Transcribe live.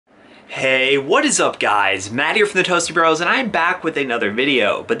Hey, what is up guys? Matt here from the Toasty Bros and I'm back with another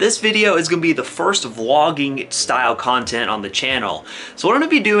video. But this video is going to be the first vlogging style content on the channel. So what I'm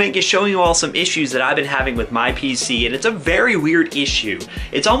going to be doing is showing you all some issues that I've been having with my PC, and it's a very weird issue.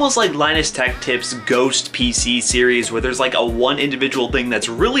 It's almost like Linus Tech Tips Ghost PC series, where there's like a one individual thing that's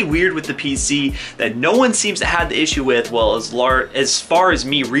really weird with the PC that no one seems to have the issue with, well, as far as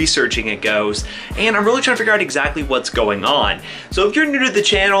me researching it goes, and I'm really trying to figure out exactly what's going on. So if you're new to the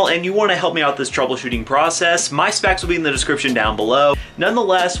channel and you want to help me out this troubleshooting process, my specs will be in the description down below.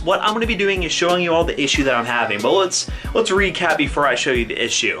 Nonetheless, what I'm going to be doing is showing you all the issue that I'm having, but let's recap before I show you the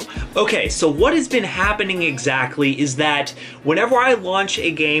issue. Okay, so what has been happening exactly is that whenever I launch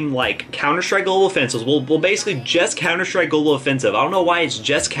a game like Counter-Strike Global Offensive, well basically just Counter-Strike Global Offensive, I don't know why it's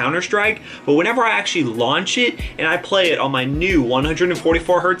just Counter-Strike, but whenever I actually launch it and I play it on my new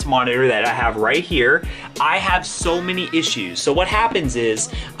 144 Hz monitor that I have right here, I have so many issues. So what happens is,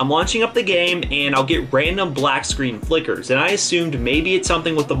 I'm launching up the game and I'll get random black screen flickers, and I assumed maybe it's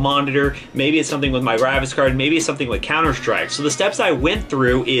something with the monitor, maybe it's something with my graphics card, maybe it's something with Counter-Strike. So the steps I went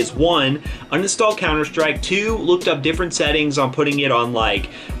through is 1, uninstall Counter-Strike, 2, looked up different settings on putting it on like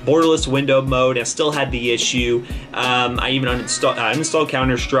borderless window mode and still had the issue. I even uninstalled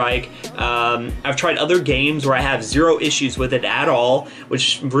Counter-Strike. I've tried other games where I have zero issues with it at all,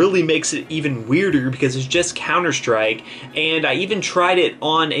 which really makes it even weirder because it's just Counter-Strike, and I even tried it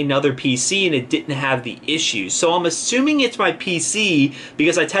on another PC and it didn't have the issue. So I'm assuming it's my PC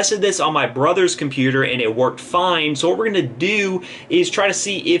because I tested this on my brother's computer and it worked fine. So what we're gonna do is try to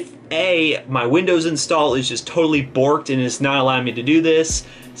see if A, my Windows install is just totally borked and it's not allowing me to do this.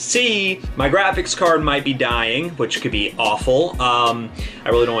 C, my graphics card might be dying, which could be awful. I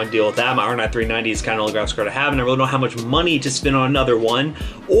really don't want to deal with that. My R9 390 is kind of the graphics card I have, and I really don't have much money to spend on another one.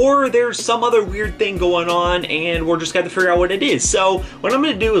 Or there's some other weird thing going on, and we're just got to figure out what it is. So what I'm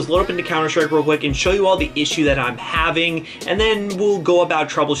going to do is load up into Counter-Strike real quick and show you all the issue that I'm having, and then we'll go about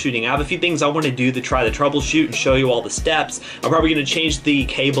troubleshooting. I have a few things I want to do to try the troubleshoot and show you all the steps. I'm probably going to change the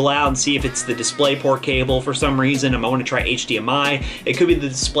cable out and see if it's the DisplayPort cable for some reason. I might want to try HDMI. It could be the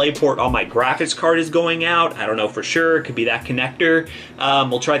DisplayPort on my graphics card is going out. I don't know for sure. It could be that connector.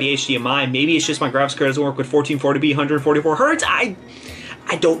 We'll try the HDMI. Maybe it's just my graphics card doesn't work with 1440p 144 Hz.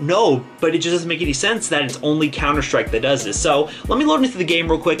 I don't know, but it just doesn't make any sense that it's only Counter-Strike that does this. So let me load into the game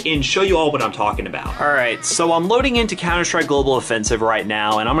real quick and show you all what I'm talking about. All right, so I'm loading into Counter-Strike Global Offensive right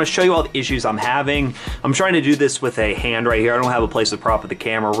now, and I'm gonna show you all the issues I'm having. I'm trying to do this with a hand right here. I don't have a place to prop the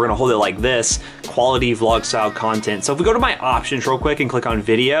camera. We're gonna hold it like this, quality vlog style content. So if we go to my options real quick and click on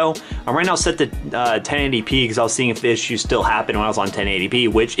video, I'm right now set to 1080p because I was seeing if the issue still happened when I was on 1080p,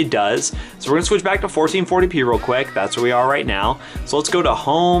 which it does. So we're gonna switch back to 1440p real quick. That's where we are right now. So let's go to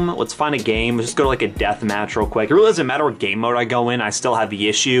home, let's find a game, let's just go to like a death match real quick. It really doesn't matter what game mode I go in, I still have the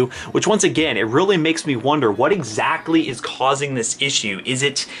issue, which once again, it really makes me wonder what exactly is causing this issue. Is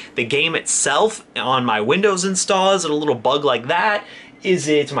it the game itself on my Windows install? Is it a little bug like that? Is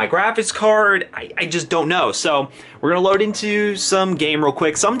it my graphics card? I just don't know. So we're gonna load into some game real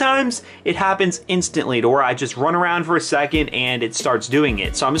quick. Sometimes it happens instantly to where I just run around for a second and it starts doing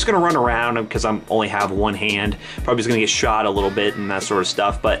it. So I'm just gonna run around because I only have one hand. Probably just gonna get shot a little bit and that sort of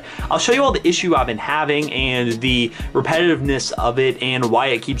stuff. But I'll show you all the issue I've been having and the repetitiveness of it and why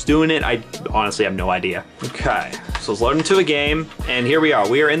it keeps doing it. I honestly have no idea. Okay, so let's load into a game, and here we are.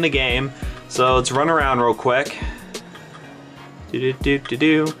 We are in the game. So let's run around real quick. I'm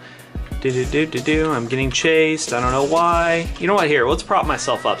getting chased. I don't know why. You know what? Here, let's prop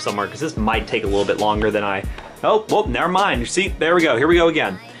myself up somewhere because this might take a little bit longer than I. Oh, well, never mind. You see, there we go. Here we go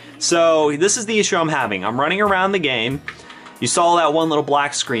again. So this is the issue I'm having. I'm running around the game. You saw that one little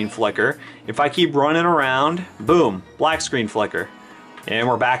black screen flicker. If I keep running around, boom, black screen flicker, and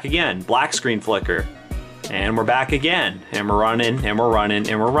we're back again. Black screen flicker, and we're back again, and we're running, and we're running,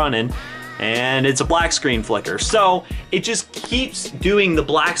 and we're running. And it's a black screen flicker. So it just keeps doing the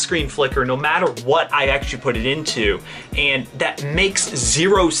black screen flicker no matter what I actually put it into. And that makes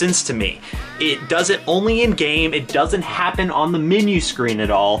zero sense to me. It does it only in game. It doesn't happen on the menu screen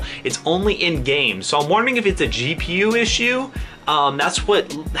at all. It's only in game. So I'm wondering if it's a GPU issue. That's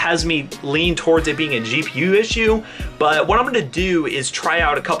what has me lean towards it being a GPU issue. But what I'm gonna do is try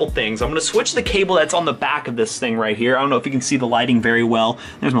out a couple things. I'm gonna switch the cable that's on the back of this thing right here. I don't know if you can see the lighting very well.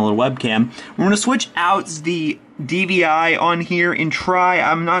 There's my little webcam. We're gonna switch out the DVI on here and try,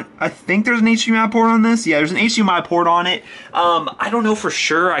 I think there's an HDMI port on this. Yeah, there's an HDMI port on it. I don't know for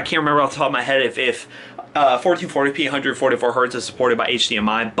sure. I can't remember off the top of my head if 1440p 144 Hz is supported by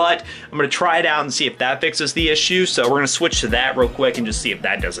HDMI, but I'm going to try it out and see if that fixes the issue. So we're going to switch to that real quick and just see if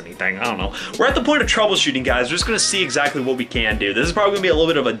that does anything. I don't know. We're at the point of troubleshooting, guys. We're just going to see exactly what we can do. This is probably going to be a little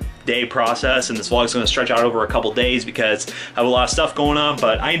bit of a day process, and this vlog is going to stretch out over a couple days because I have a lot of stuff going on,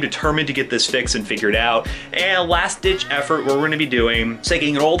 but I am determined to get this fixed and figured out. And last ditch effort, what we're going to be doing is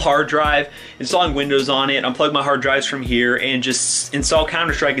taking an old hard drive, installing Windows on it, unplug my hard drives from here, and just install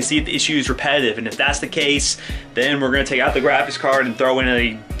Counter-Strike and see if the issue is repetitive. And if that's the case, then we're going to take out the graphics card and throw in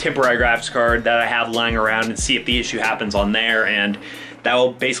a temporary graphics card that I have lying around and see if the issue happens on there, and that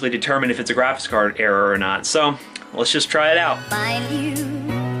will basically determine if it's a graphics card error or not. So let's just try it out.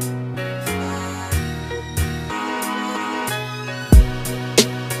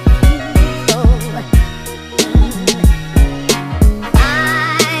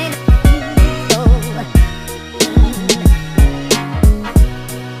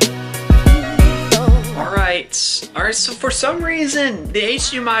 Alright, so for some reason, the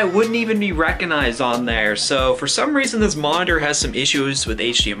HDMI wouldn't even be recognized on there. So for some reason, this monitor has some issues with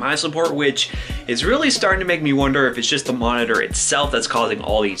HDMI support, which is really starting to make me wonder if it's just the monitor itself that's causing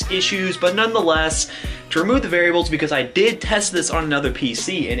all these issues. But nonetheless, to remove the variables, because I did test this on another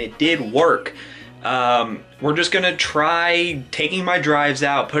PC and it did work, we're just gonna try taking my drives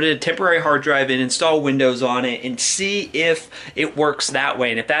out, put a temporary hard drive in, install Windows on it, and see if it works that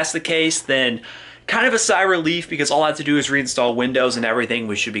way. And if that's the case, then kind of a sigh of relief, because all I have to do is reinstall Windows and everything.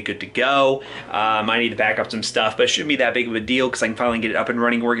 We should be good to go. I need to back up some stuff, but it shouldn't be that big of a deal because I can finally get it up and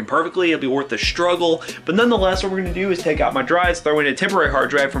running, working perfectly. It'll be worth the struggle. But nonetheless, what we're gonna do is take out my drives, throw in a temporary hard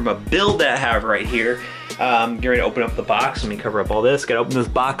drive from a build that I have right here. Get ready to open up the box. Let me cover up all this. Gotta open this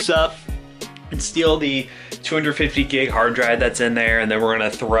box up and steal the 250 gig hard drive that's in there, and then we're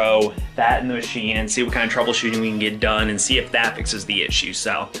gonna throw that in the machine and see what kind of troubleshooting we can get done and see if that fixes the issue.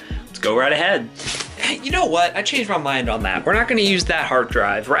 So let's go right ahead. You know what? I changed my mind on that. We're not gonna use that hard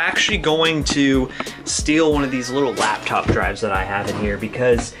drive. We're actually going to steal one of these little laptop drives that I have in here,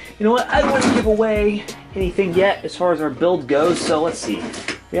 because you know what? I don't want to give away anything yet as far as our build goes. So let's see.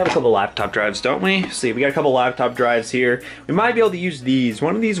 We have a couple laptop drives, don't we? See, we got a couple laptop drives here. We might be able to use these.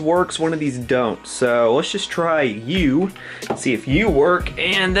 One of these works, one of these don't. So let's just try you, see if you work,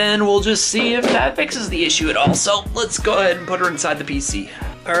 and then we'll just see if that fixes the issue at all. So let's go ahead and put her inside the PC.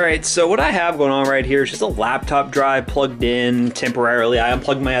 Alright, so what I have going on right here is just a laptop drive plugged in temporarily. I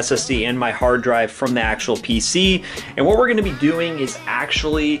unplugged my SSD and my hard drive from the actual PC, and what we're going to be doing is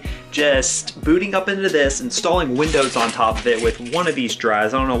actually just booting up into this, installing Windows on top of it with one of these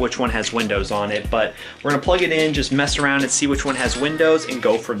drives. I don't know which one has Windows on it, but we're going to plug it in, just mess around and see which one has Windows and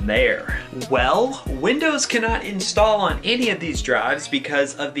go from there. Well, Windows cannot install on any of these drives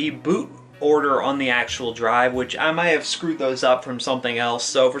because of the boot order on the actual drive, which I might have screwed those up from something else.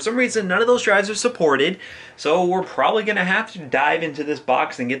 So for some reason, none of those drives are supported. So we're probably gonna have to dive into this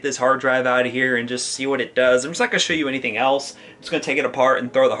box and get this hard drive out of here and just see what it does. I'm just not gonna show you anything else. I'm just gonna take it apart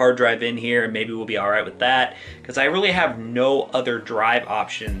and throw the hard drive in here, and maybe we'll be all right with that, because I really have no other drive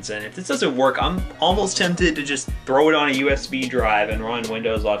options. And if this doesn't work, I'm almost tempted to just throw it on a USB drive and run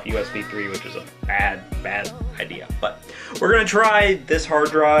Windows off USB 3, which is a bad idea. But we're gonna try this hard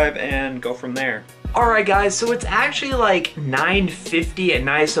drive and go from there. Alright guys, so it's actually like 9:50 at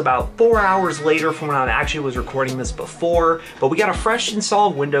night, so about 4 hours later from when I actually was recording this before, but we got a fresh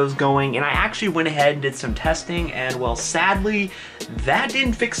install of Windows going, and I actually went ahead and did some testing, and well, sadly, that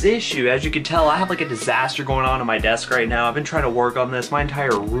didn't fix the issue. As you can tell, I have like a disaster going on my desk right now. I've been trying to work on this. My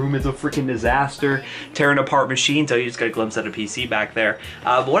entire room is a freaking disaster, tearing apart machines. Oh, you just got a glimpse at a PC back there.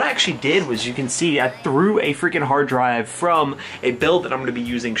 But what I actually did was, you can see, I threw a freaking hard drive from a build that I'm gonna be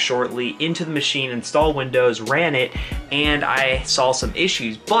using shortly into the machine, install Windows, ran it, and I saw some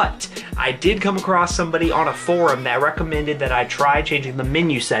issues. But I did come across somebody on a forum that recommended that I try changing the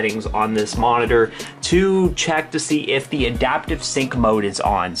menu settings on this monitor to check to see if the adaptive sync mode is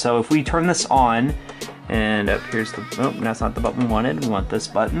on. So if we turn this on, and up here's the, oh, that's not the button we wanted, we want this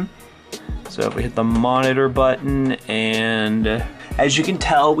button. So if we hit the monitor button, and as you can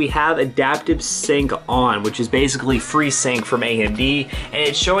tell, we have adaptive sync on, which is basically free sync from AMD, and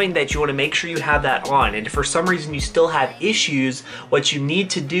it's showing that you want to make sure you have that on. And if for some reason you still have issues, what you need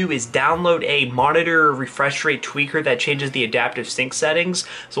to do is download a monitor refresh rate tweaker that changes the adaptive sync settings.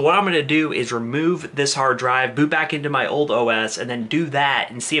 So what I'm going to do is remove this hard drive, boot back into my old OS, and then do that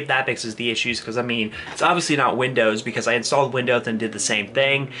and see if that fixes the issues, because I mean, it's obviously not Windows, because I installed Windows and did the same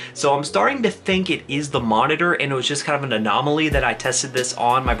thing. So I'm starting to think it is the monitor, and it was just kind of an anomaly that I tested this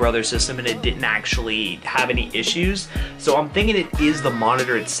on my brother's system and it didn't actually have any issues. So I'm thinking it is the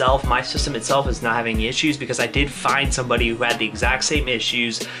monitor itself. My system itself is not having any issues, because I did find somebody who had the exact same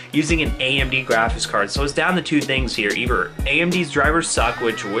issues using an AMD graphics card. So it's down to two things here. Either AMD's drivers suck,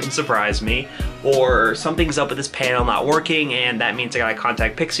 which wouldn't surprise me, or something's up with this panel not working, and that means I gotta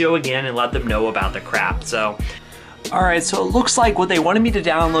contact Pixio again and let them know about the crap. So Alright, so it looks like what they wanted me to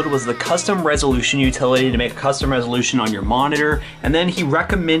download was the custom resolution utility to make a custom resolution on your monitor, and then he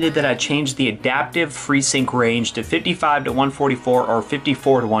recommended that I change the adaptive FreeSync range to 55 to 144 or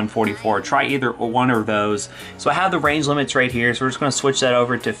 54 to 144. Try either one of those. So I have the range limits right here, so we're just going to switch that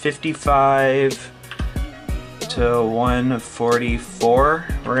over to 55 to 144.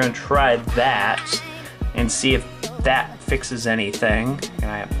 We're going to try that and see if that fixes anything. Can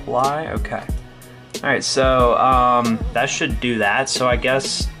I apply? Okay. Alright, so that should do that. So I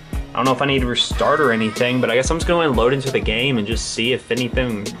guess, I don't know if I need to restart or anything, but I guess I'm just going to load into the game and just see if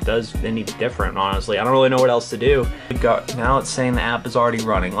anything does any different, honestly. I don't really know what else to do. Now it's saying the app is already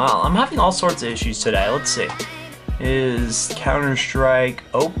running. Well, I'm having all sorts of issues today. Let's see. Is Counter-Strike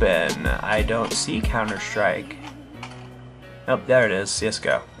open? I don't see Counter-Strike. Oh, there it is.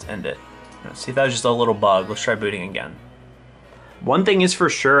 CSGO. Let's end it. Let's see if that was just a little bug. Let's try booting again. One thing is for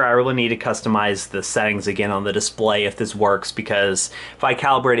sure, I really need to customize the settings again on the display if this works, because if I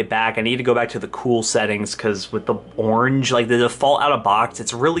calibrate it back, I need to go back to the cool settings, because with the orange, like the default out of box,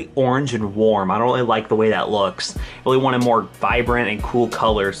 it's really orange and warm. I don't really like the way that looks. I really want a more vibrant and cool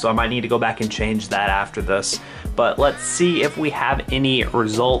color, so I might need to go back and change that after this. But let's see if we have any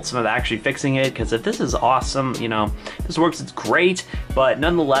results of actually fixing it, because if this is awesome, you know, if this works, it's great, but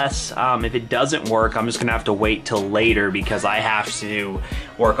nonetheless, if it doesn't work, I'm just gonna have to wait till later, because I have to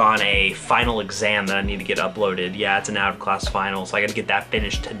work on a final exam that I need to get uploaded. Yeah, it's an out-of-class final, so I gotta get that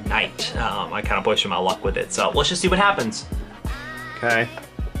finished tonight. I kind of pushing my luck with it, so let's just see what happens. Okay.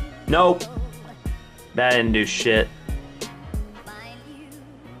 Nope. That didn't do shit.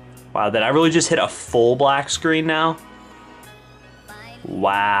 Wow, did I really just hit a full black screen now?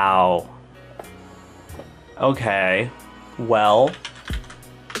 Wow. Okay. Well,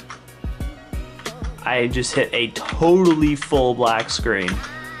 I just hit a totally full black screen.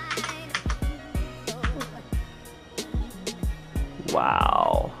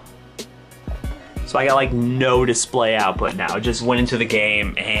 Wow. So I got like no display output now. It just went into the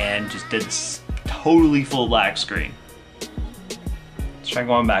game and just did this totally full black screen. Let's try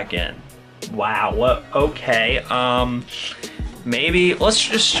going back in. Wow, what, okay. Maybe, let's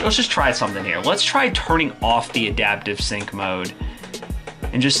just try something here. Let's try turning off the adaptive sync mode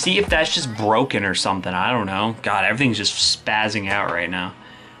and just see if that's just broken or something. I don't know. God, everything's just spazzing out right now.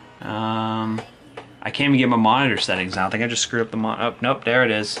 I can't even get my monitor settings now. I think I just screwed up the monitor. Oh, nope, there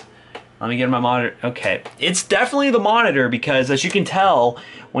it is. Let me get my monitor. Okay, it's definitely the monitor, because as you can tell,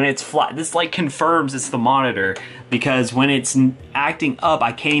 when it's flat, this like confirms it's the monitor, because when it's acting up,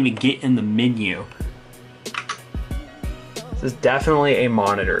 I can't even get in the menu. This is definitely a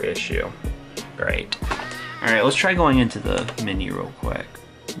monitor issue. Great. All right, let's try going into the menu real quick.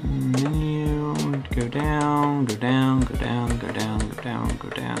 Menu, go down, go down, go down, go down, go down, go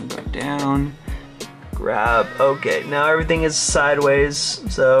down, go down. Grab, okay, now everything is sideways,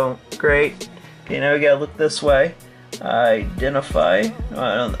 so great. Okay, now we gotta look this way. Identify,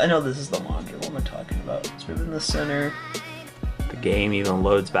 I know this is the monitor, what am I talking about? Let's move in the center. The game even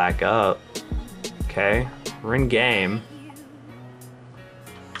loads back up. Okay, we're in game.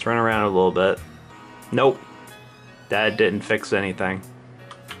 Let's run around a little bit. Nope, that didn't fix anything.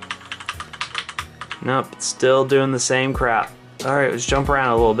 Nope, it's still doing the same crap. All right, let's jump around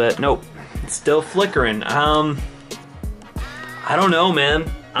a little bit. Nope, it's still flickering. I don't know, man.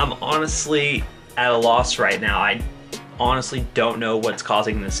 I'm honestly at a loss right now. I honestly don't know what's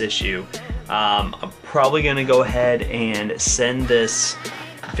causing this issue. I'm probably gonna go ahead and send this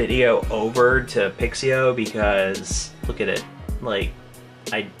video over to Pixio, because look at it. Like,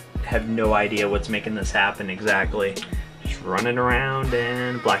 I have no idea what's making this happen exactly. Just running around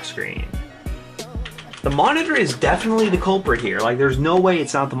and black screen. The monitor is definitely the culprit here. Like, there's no way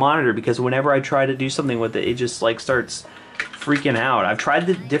it's not the monitor, because whenever I try to do something with it, it just like starts freaking out. I've tried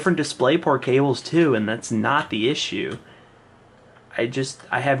the different DisplayPort cables too, and that's not the issue.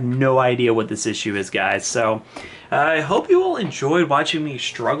 I have no idea what this issue is, guys. So I hope you all enjoyed watching me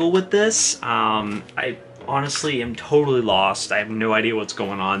struggle with this. I honestly am totally lost. I have no idea what's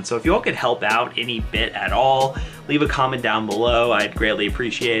going on. So if you all could help out any bit at all, leave a comment down below. I'd greatly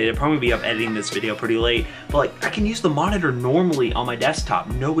appreciate it. I'll probably be up editing this video pretty late, but like, I can use the monitor normally on my desktop,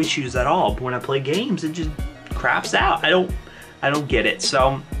 no issues at all. But when I play games, it just craps out. I don't get it.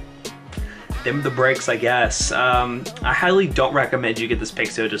 So them the breaks, I guess. I highly don't recommend you get this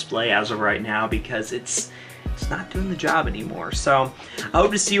Pixio display as of right now, because it's not doing the job anymore. So I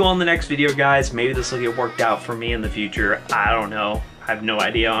hope to see you all in the next video, guys. Maybe this will get worked out for me in the future. I don't know. have no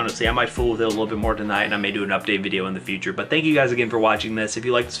idea, honestly. I might fool with it a little bit more tonight, and I may do an update video in the future. But thank you guys again for watching this. If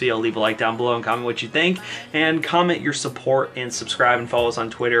you like this video, leave a like down below and comment what you think, and comment your support, and subscribe and follow us on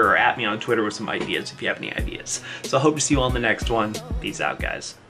Twitter, or at me on Twitter with some ideas if you have any ideas. So I hope to see you on the next one. Peace out, guys.